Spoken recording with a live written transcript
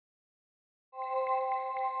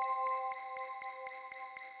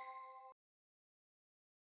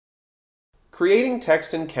Creating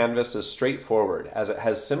text in Canvas is straightforward as it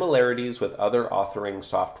has similarities with other authoring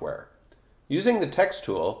software. Using the Text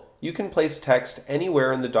tool, you can place text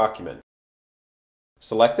anywhere in the document.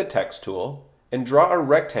 Select the Text tool and draw a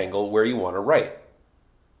rectangle where you want to write.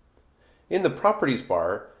 In the Properties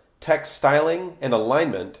bar, text styling and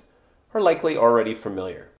alignment are likely already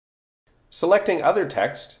familiar. Selecting other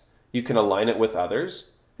text, you can align it with others,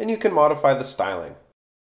 and you can modify the styling.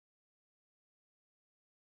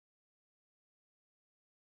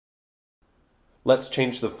 Let's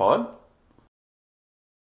change the font.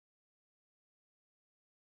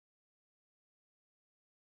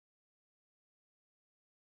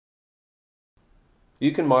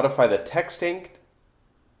 You can modify the text ink,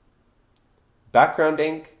 background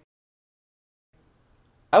ink,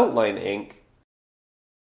 outline ink,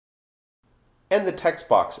 and the text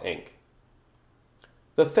box ink.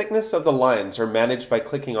 The thickness of the lines are managed by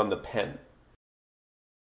clicking on the pen.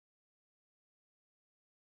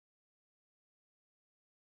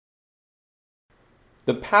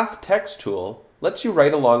 The Path Text tool lets you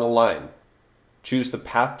write along a line. Choose the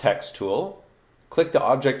Path Text tool, click the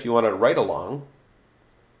object you want to write along,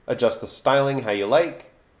 adjust the styling how you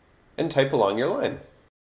like, and type along your line.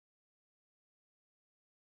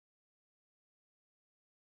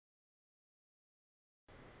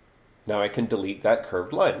 Now I can delete that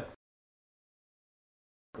curved line.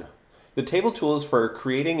 The Table tool is for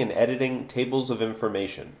creating and editing tables of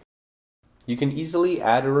information. You can easily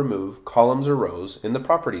add or remove columns or rows in the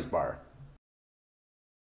Properties bar.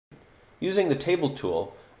 Using the Table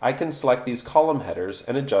tool, I can select these column headers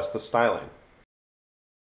and adjust the styling.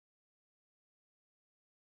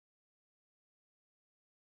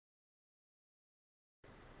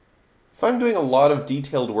 If I'm doing a lot of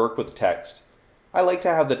detailed work with text, I like to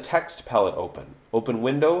have the Text palette open. Open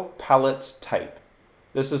Window, Palettes, Type.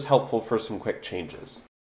 This is helpful for some quick changes.